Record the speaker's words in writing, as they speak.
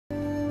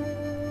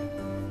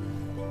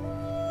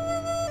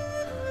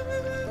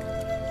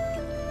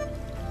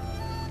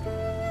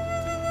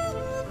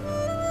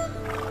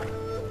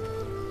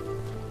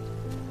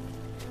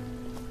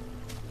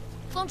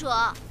公主，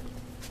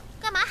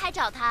干嘛还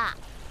找他？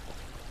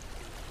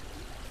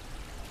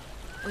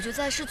我就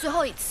再试最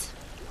后一次。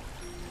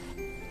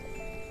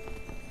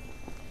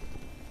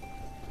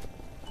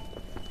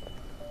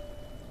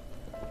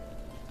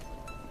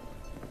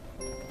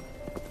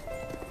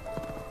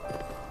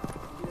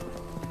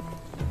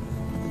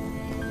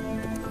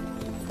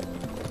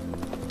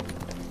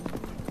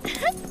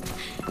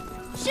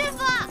师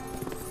傅，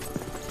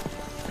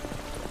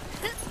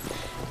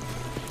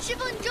师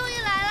傅，你终于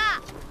来了！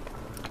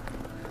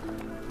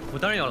我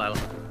当然要来了。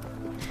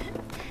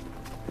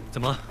怎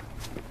么了？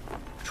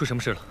出什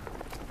么事了？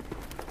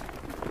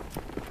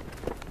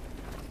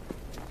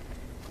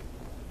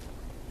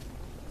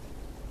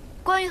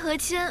关于和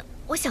亲，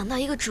我想到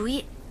一个主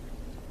意。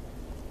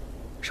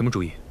什么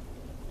主意？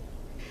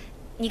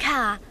你看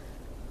啊，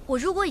我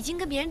如果已经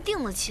跟别人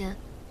定了亲，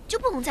就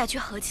不能再去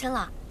和亲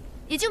了，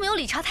也就没有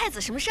李朝太子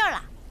什么事儿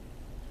了。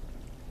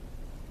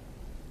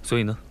所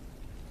以呢？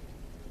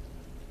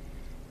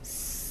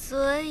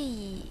所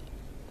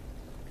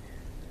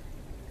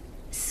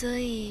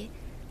以，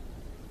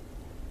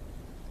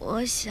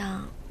我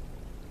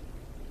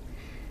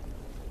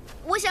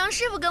想让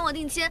师傅跟我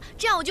定亲，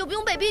这样我就不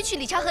用被逼去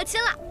李朝和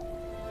亲了。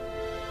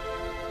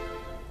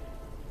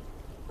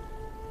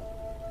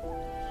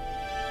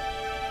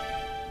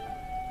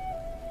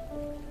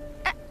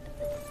哎，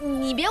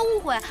你别误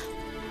会，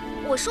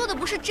我说的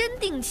不是真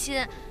定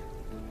亲，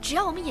只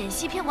要我们演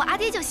戏骗过阿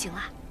爹就行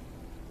了，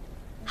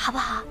好不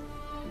好？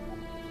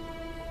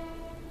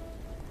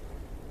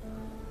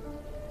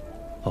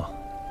哦。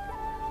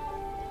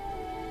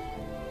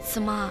怎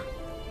么？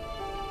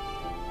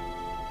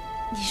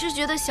你是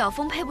觉得小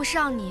枫配不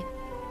上你，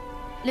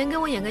连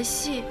跟我演个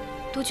戏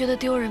都觉得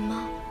丢人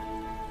吗？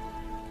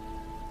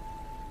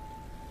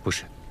不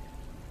是。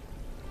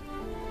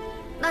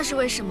那是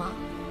为什么？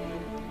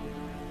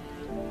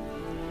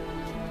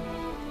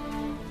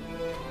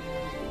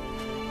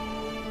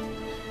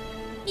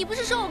你不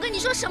是说我跟你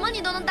说什么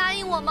你都能答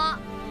应我吗？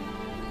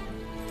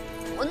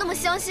我那么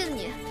相信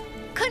你，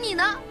可你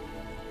呢，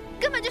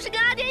根本就是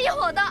跟阿爹一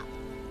伙的。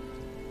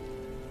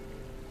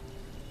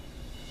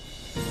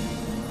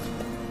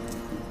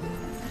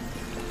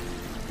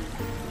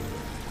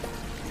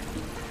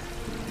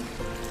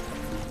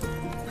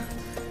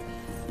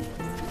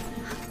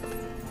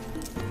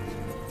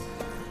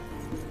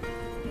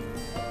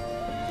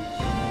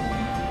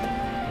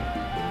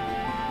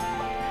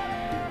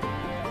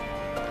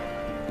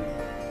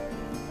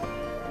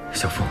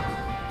小枫，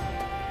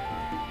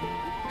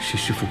是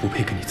师父不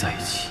配跟你在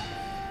一起。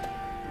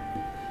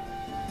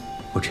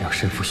我这样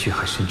身负血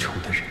海深仇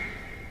的人，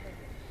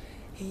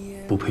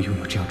不配拥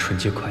有这样纯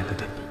洁快乐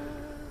的你。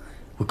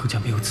我更加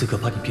没有资格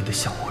把你变得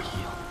像我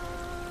一样，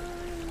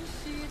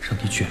让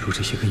你卷入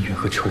这些恩怨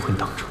和仇恨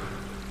当中。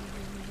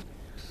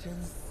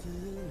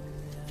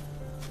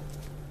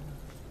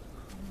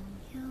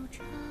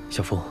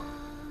小枫，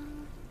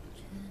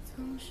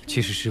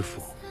其实师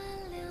父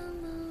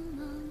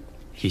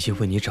已经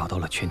为你找到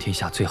了全天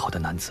下最好的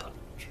男子了。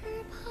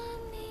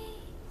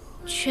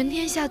全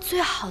天下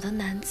最好的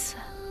男子。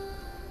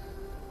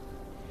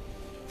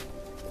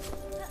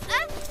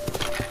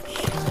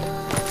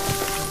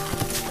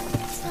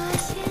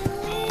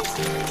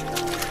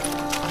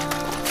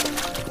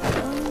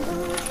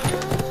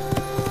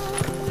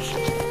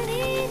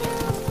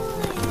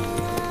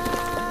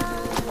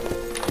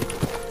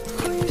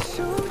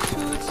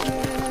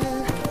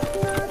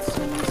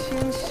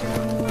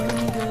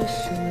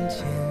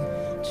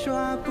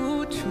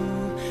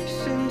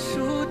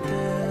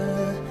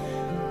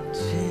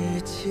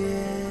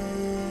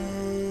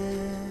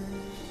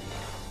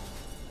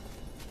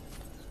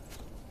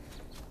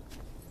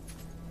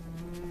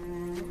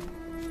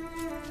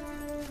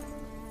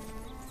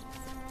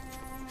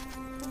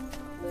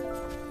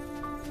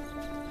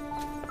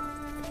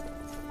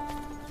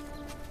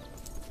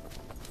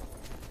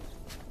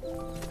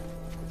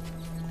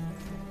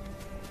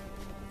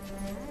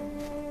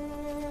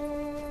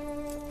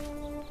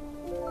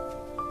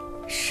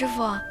师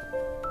傅，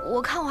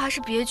我看我还是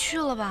别去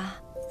了吧。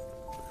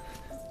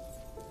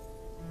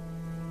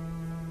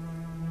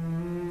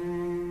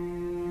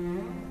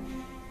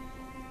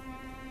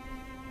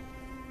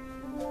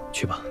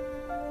去吧。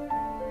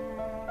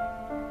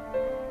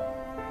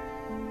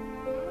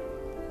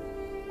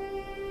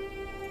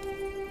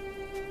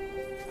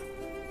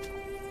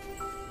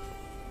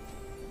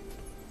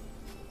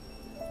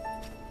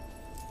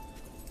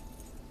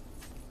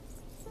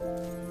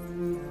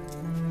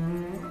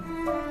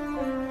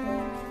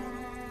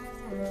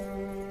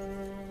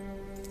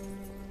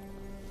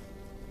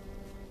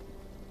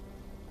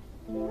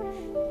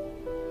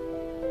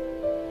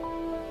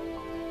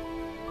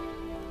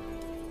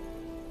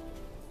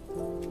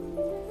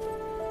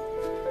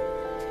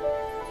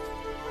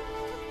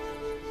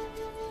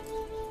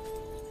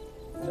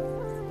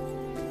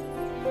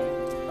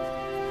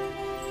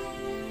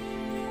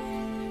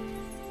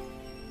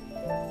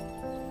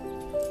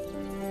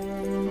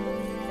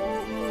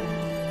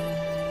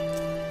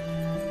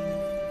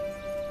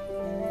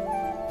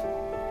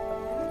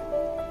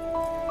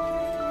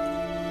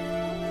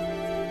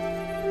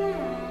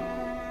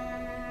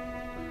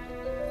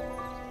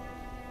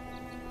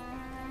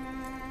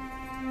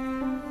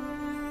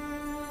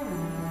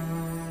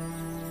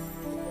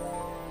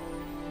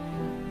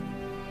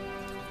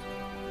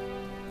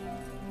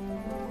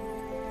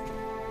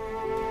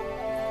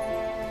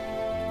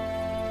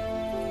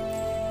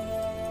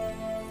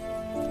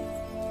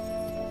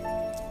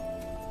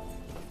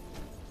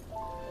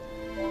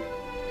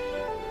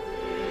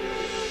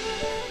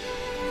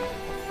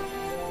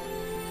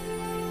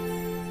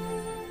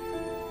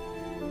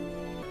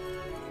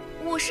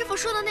师傅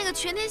说的那个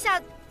全天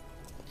下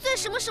最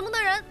什么什么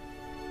的人，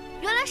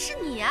原来是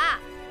你啊！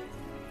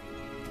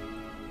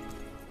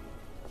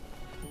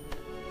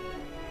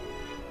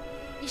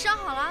你伤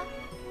好了？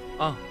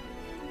啊。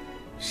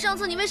上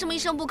次你为什么一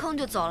声不吭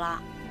就走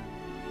了？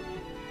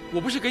我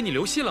不是给你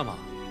留信了吗？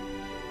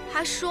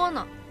还说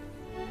呢。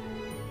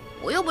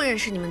我又不认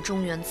识你们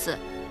中原刺，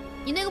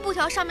你那个布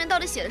条上面到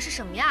底写的是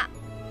什么呀？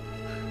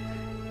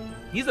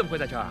你怎么会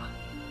在这儿啊？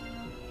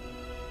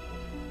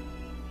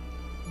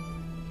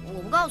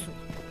我不告诉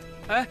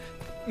你。哎，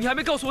你还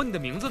没告诉我你的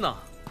名字呢。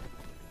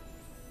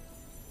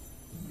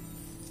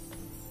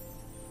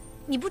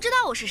你不知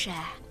道我是谁？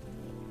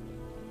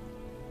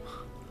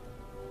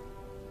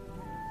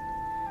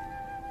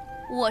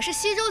我是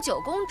西周九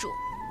公主，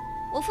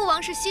我父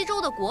王是西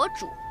周的国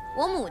主，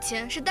我母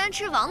亲是单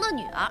吃王的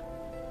女儿，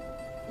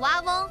我阿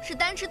翁是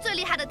单吃最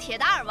厉害的铁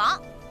达尔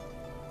王。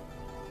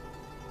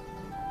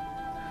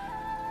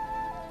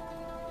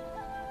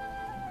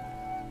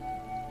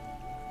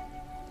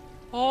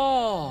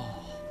哦，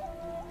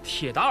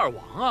铁达尔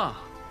王啊！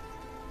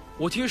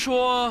我听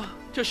说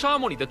这沙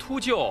漠里的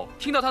秃鹫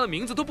听到他的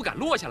名字都不敢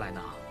落下来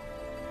呢。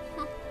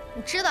哼，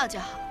你知道就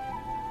好。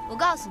我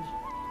告诉你，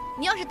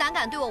你要是胆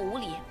敢对我无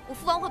礼，我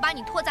父王会把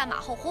你拖在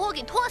马后，活活给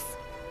你拖死。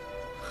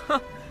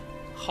哼，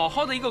好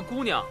好的一个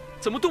姑娘，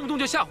怎么动不动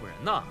就吓唬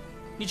人呢？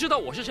你知道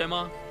我是谁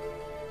吗？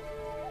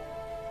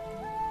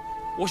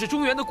我是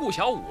中原的顾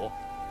小五，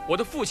我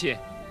的父亲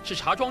是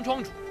茶庄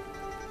庄主，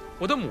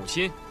我的母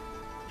亲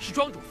是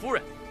庄主夫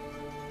人，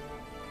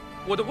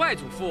我的外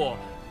祖父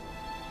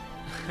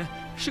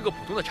是个普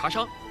通的茶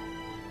商。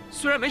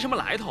虽然没什么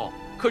来头，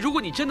可如果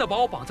你真的把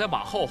我绑在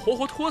马后，活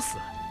活拖死，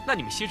那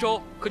你们西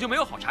周可就没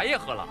有好茶叶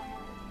喝了。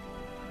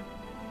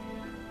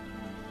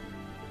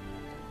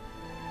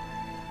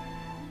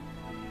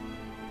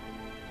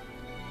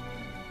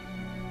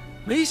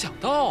没想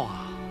到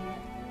啊，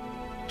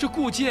这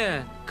顾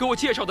剑给我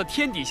介绍的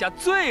天底下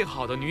最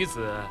好的女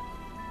子，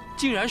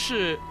竟然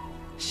是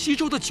西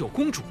周的九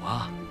公主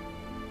啊！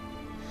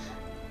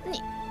你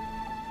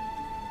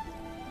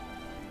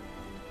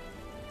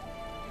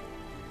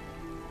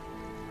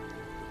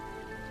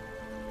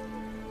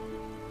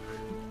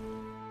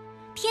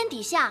天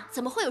底下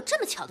怎么会有这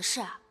么巧的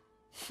事啊？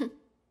哼，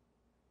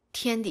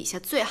天底下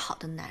最好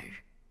的男人，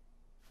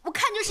我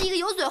看就是一个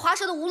油嘴滑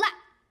舌的无赖。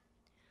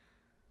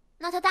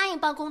那他答应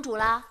帮公主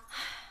了？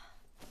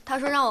他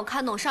说让我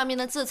看懂上面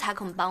的字才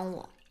肯帮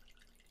我，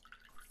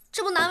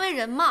这不难为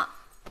人吗？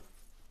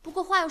不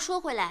过话又说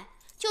回来，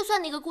就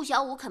算那个顾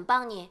小五肯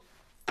帮你，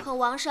可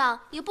王上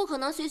也不可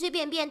能随随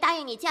便便答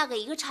应你嫁给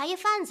一个茶叶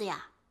贩子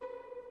呀。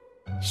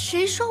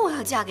谁说我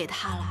要嫁给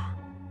他了？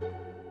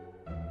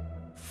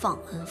忘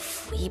恩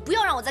负义，不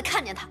要让我再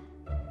看见他。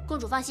公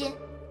主放心，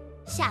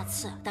下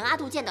次等阿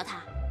杜见到他，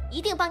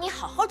一定帮你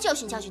好好教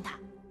训教训他。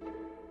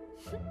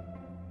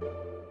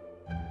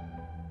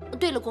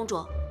对了，公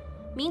主，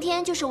明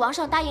天就是王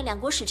上答应两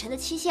国使臣的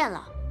期限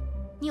了，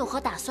你有何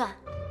打算？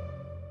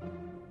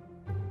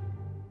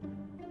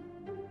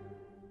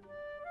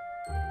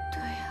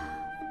对呀，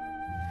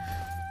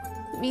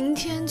明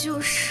天就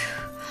是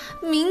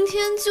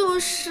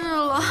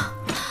了。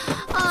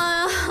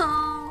哎呀，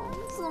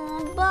怎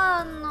么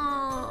办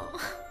呢？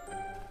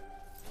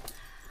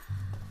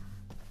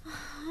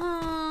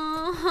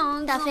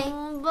大妃，怎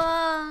么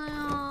办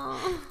呀？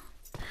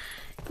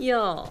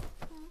哟，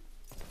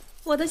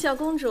我的小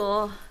公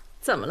主，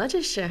怎么了？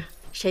这是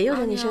谁又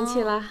惹你生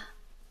气了？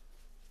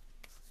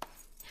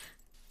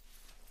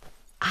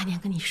阿娘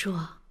跟你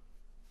说，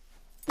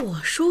我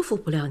说服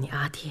不了你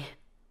阿爹，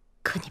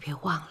可你别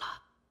忘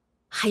了，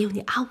还有你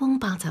阿翁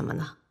帮咱们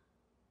呢。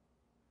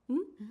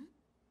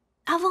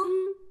阿翁，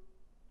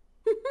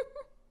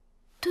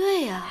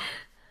对呀，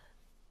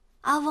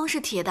阿翁是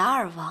铁达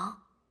尔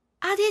王，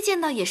阿爹见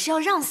到也是要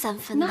让3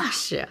分的。那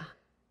是啊，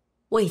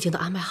我已经都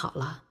安排好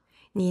了。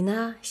你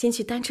呢，先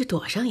去丹池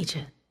躲上一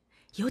阵，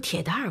有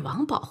铁达尔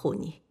王保护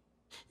你，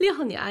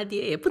料你阿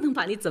爹也不能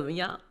把你怎么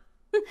样。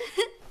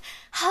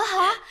好啊好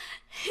啊。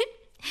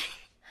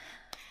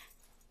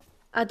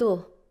阿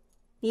杜，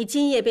你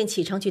今夜便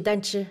启程去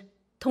丹池，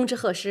通知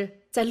贺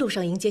师在路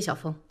上迎接小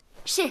枫。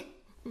是。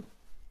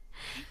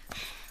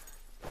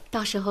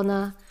到时候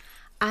呢，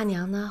阿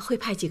娘呢会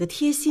派几个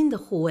贴心的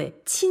护卫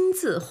亲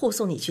自护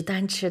送你去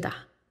丹池的。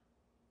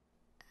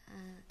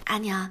阿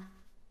娘，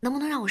能不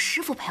能让我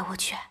师父陪我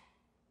去？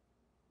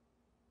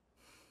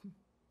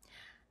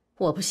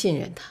我不信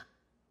任他。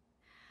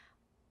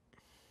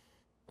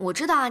我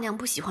知道阿娘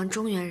不喜欢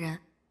中原人，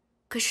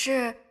可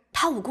是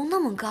她武功那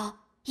么高，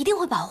一定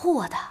会保护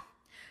我的。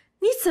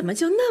你怎么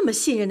就那么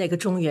信任那个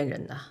中原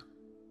人呢？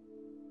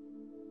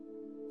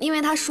因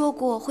为他说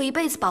过会一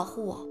辈子保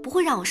护我，不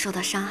会让我受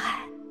到伤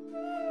害。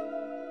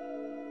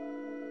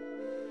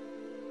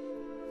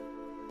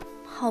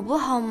好不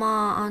好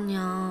嘛，阿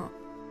娘？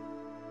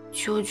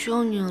求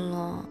求你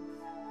了。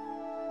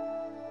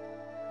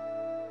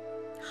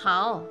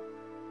好，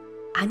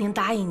阿娘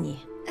答应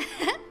你。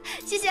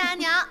谢谢阿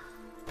娘。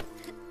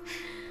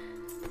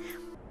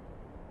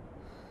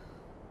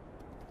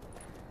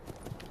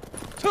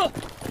撤！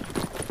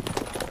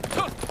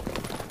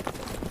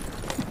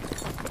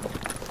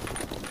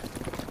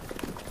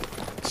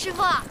师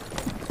傅。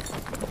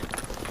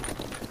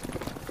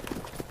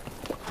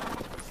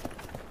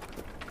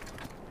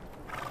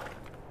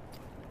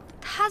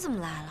他怎么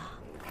来了？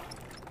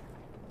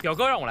表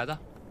哥让我来的。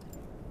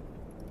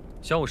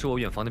小五是我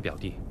远房的表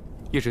弟，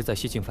一直在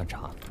西境犯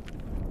查，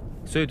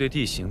所以对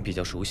地形比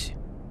较熟悉。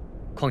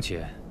况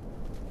且，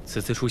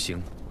此次出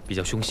行比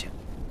较凶险，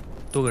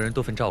多个人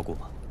多份照顾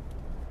嘛。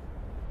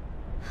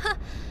哼，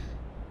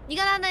你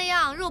看他那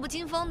样弱不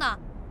禁风的，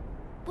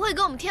不会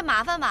给我们添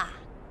麻烦吧？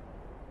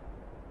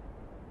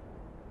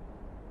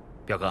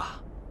表哥，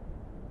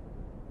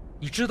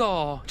你知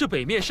道这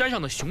北面山上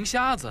的熊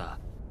瞎子，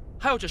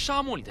还有这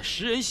沙漠里的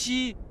食人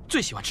蜥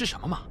最喜欢吃什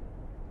么吗？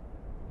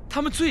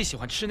他们最喜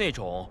欢吃那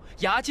种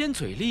牙尖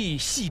嘴利、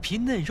细皮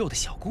嫩肉的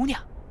小姑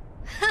娘。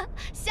哼，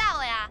吓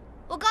我呀！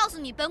我告诉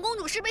你，本公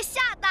主是被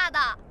吓大的。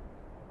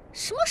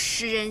什么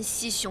食人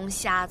蜥、熊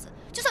瞎子，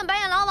就算白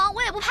眼狼王，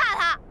我也不怕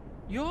他。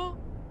哟，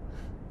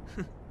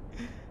哼。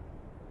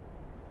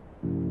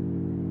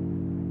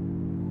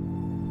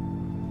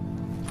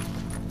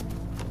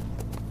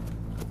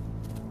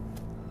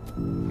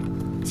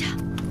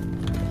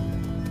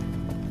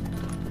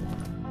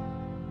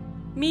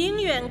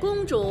明远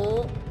公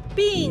主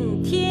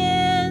并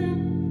天。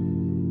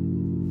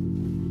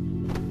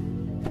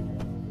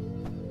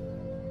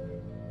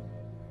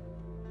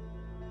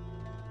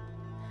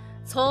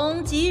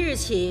从即日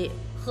起，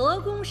河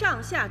宫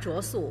上下着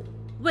宿，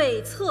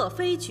为侧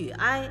妃举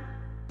哀。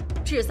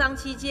治丧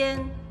期间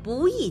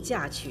不宜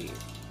嫁娶，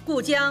故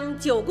将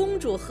九公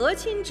主和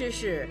亲之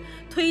事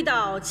推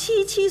到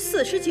7期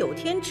49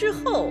天之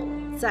后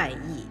再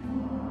议。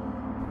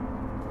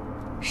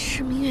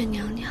是明远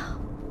娘娘。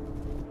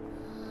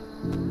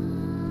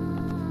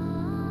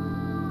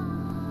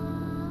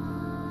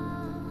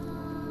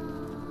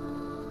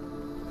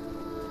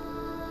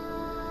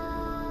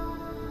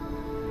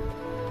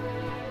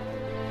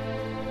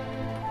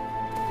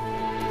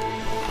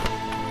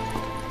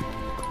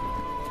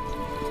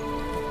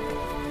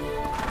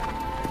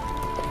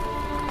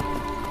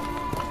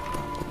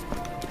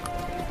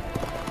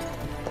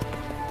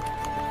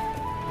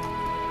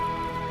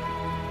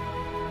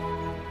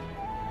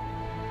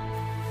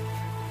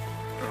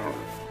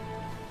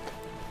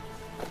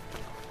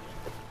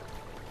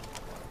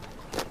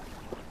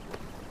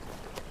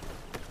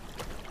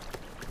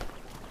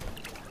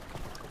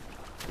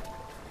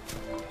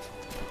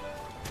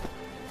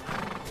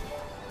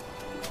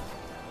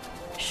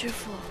师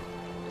傅，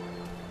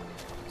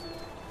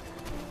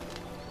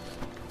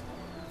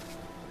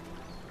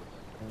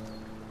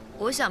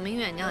我想明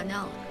远娘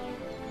娘了。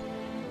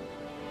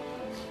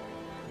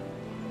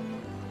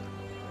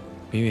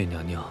明远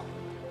娘娘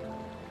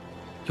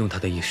用她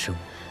的一生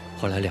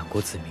换来两国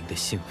子民的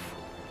幸福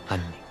安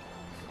宁，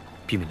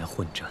避免了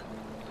混战。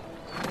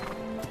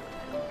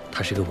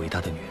她是个伟大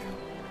的女人。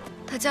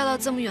她嫁到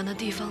这么远的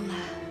地方来，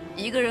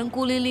一个人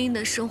孤零零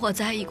地生活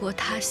在异国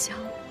他乡。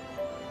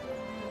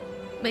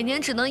每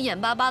年只能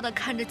眼巴巴地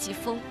看着几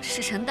封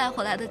使臣带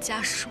回来的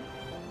家书。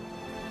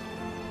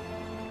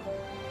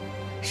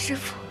师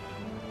傅，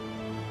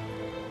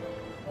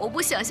我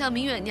不想像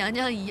明远娘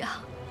娘一样，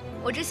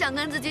我只想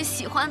跟自己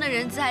喜欢的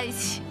人在一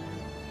起，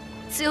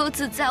自由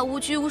自在、无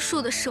拘无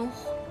束的生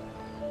活。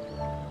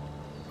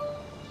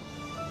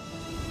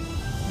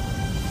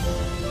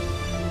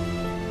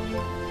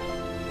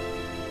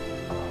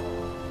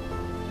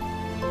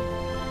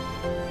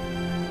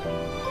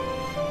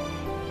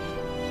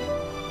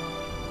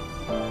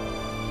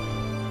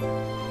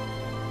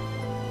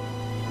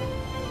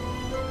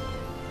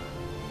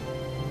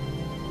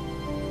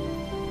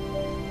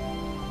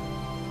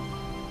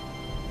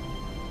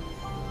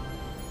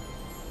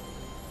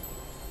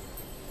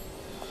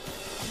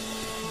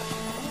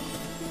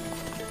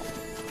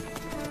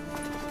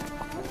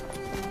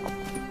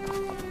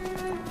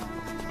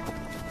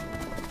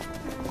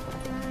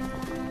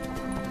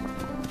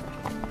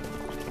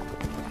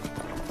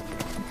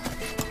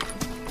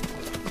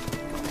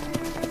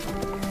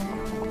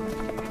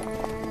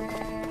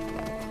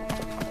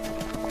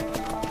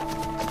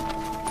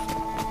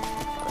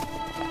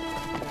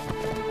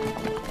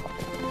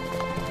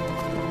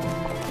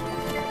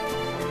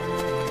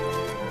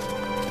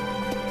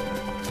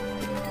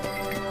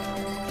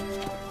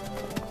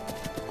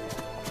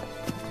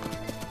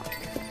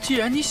既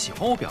然你喜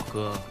欢我表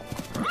哥，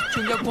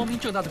就应该光明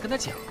正大的跟他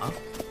讲啊。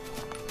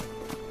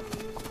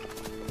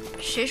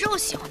谁说我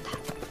喜欢他？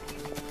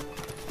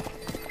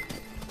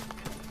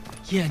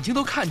眼睛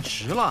都看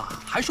直了，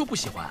还说不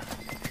喜欢？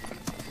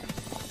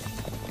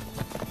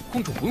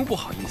公主不用不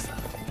好意思，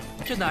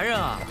这男人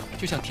啊，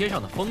就像天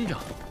上的风筝，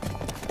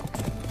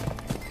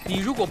你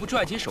如果不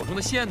拽紧手中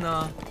的线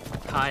呢，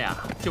他呀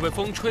就被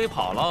风吹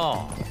跑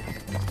喽。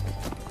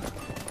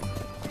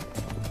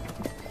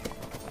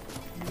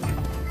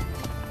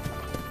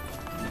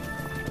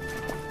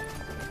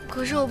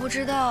可是我不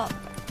知道，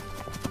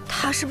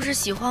他是不是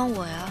喜欢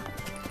我呀？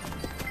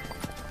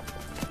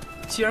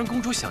既然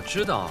公主想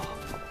知道，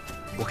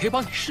我可以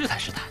帮你试探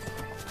试探。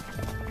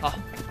啊，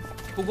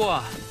不过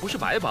啊，不是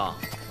白帮。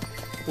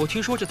我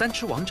听说这丹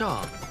池王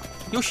帐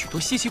有许多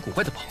稀奇古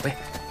怪的宝贝，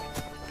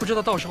不知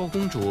道到时候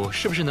公主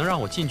是不是能让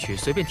我进去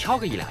随便挑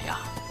个一两样？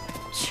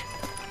去，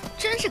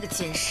真是个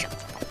奸商！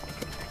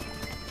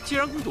既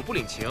然公主不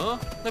领情，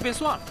那便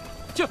算了。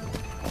就，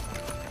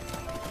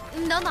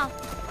你等等，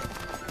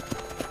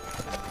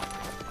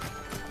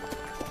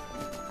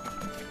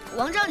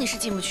王章你是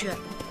进不去，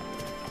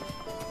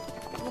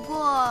不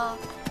过，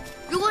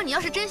如果你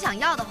要是真想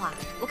要的话，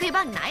我可以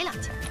帮你拿一两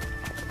件。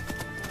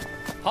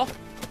好，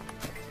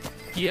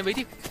一言为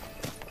定。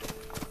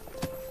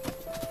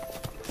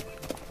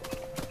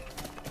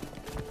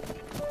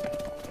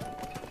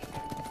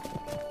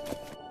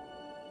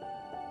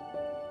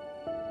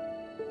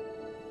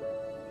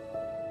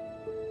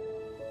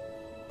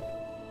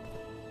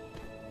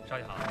 少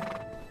爷好，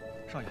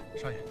少爷，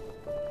少爷。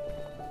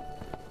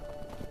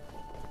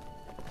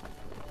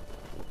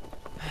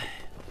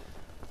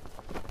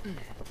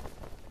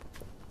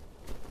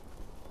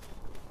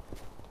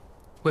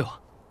喂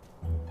我。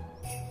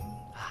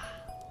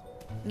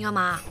你干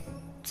嘛？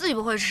自己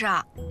不会吃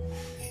啊？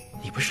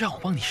你不是让我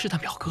帮你试探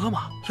表哥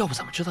吗？要不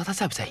怎么知道他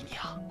在不在意你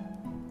啊？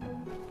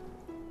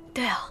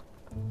对啊。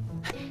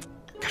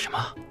干什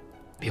么？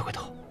别回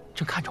头，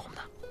正看着我们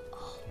呢。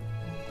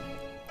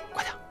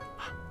快点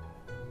啊！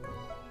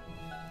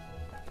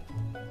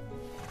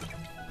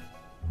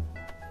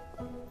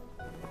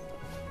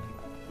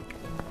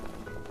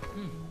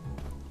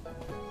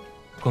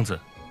公子，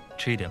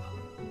吃一点吧。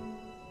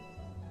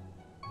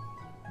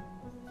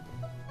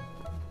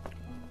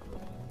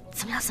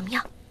 怎么样？怎么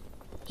样？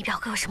你表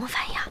哥有什么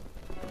反应啊？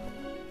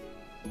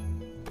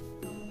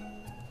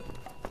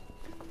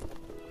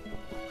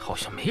好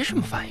像没什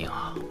么反应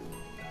啊。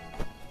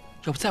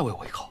要不再喂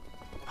我一口？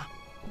啊？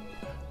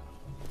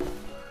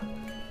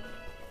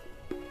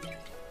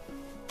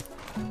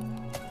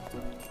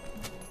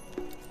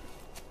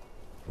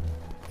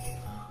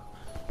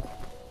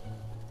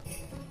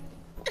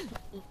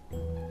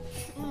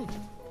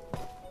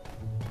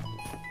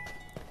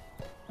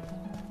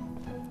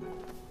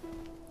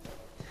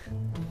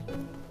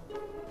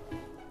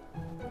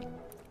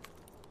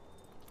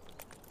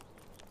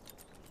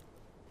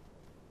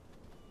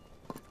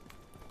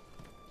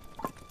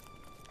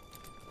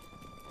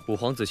五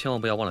皇子千万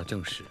不要忘了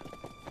正事，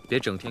别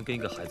整天跟一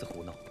个孩子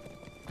胡闹。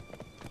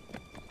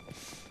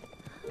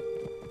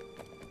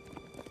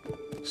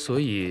所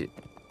以，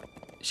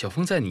小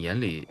枫在你眼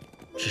里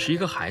只是一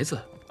个孩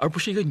子，而不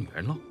是一个女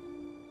人喽？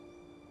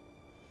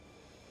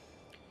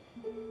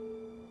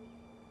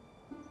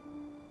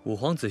五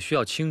皇子需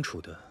要清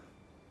楚的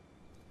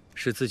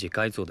是自己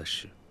该做的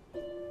事，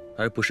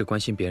而不是关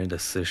心别人的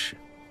私事。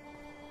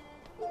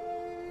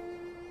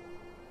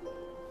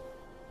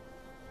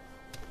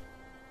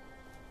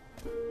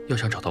 要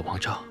想找到王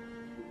章，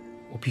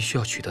我必须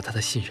要取得他的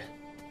信任。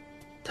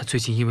他最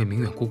近因为明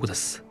远姑姑的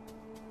死，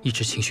一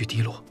直情绪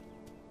低落。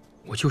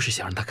我就是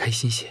想让他开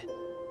心些，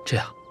这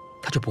样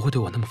他就不会对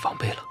我那么防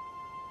备了。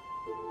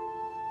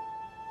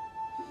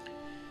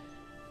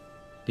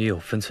你有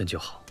分寸就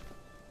好。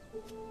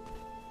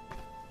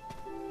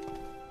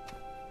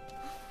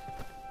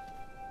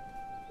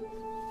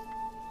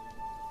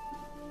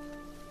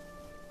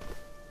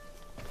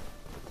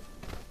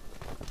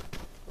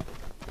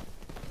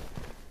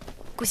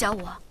顾小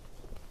五，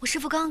我师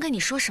父刚刚跟你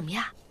说什么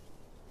呀？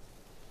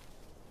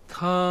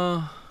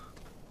他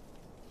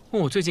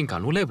问我最近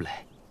赶路累不累？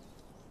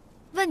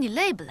问你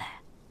累不累？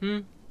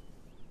嗯。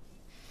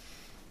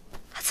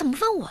他怎么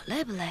问我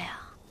累不累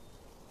啊？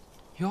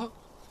哟，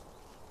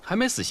还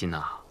没死心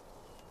呢。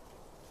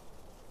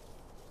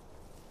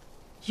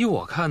依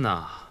我看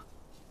呢，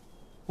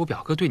我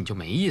表哥对你就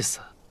没意思，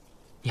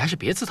你还是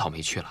别自讨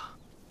没趣了。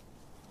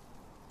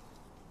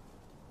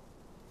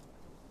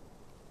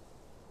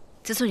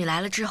 自从你来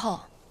了之后，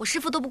我师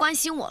父都不关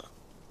心我了。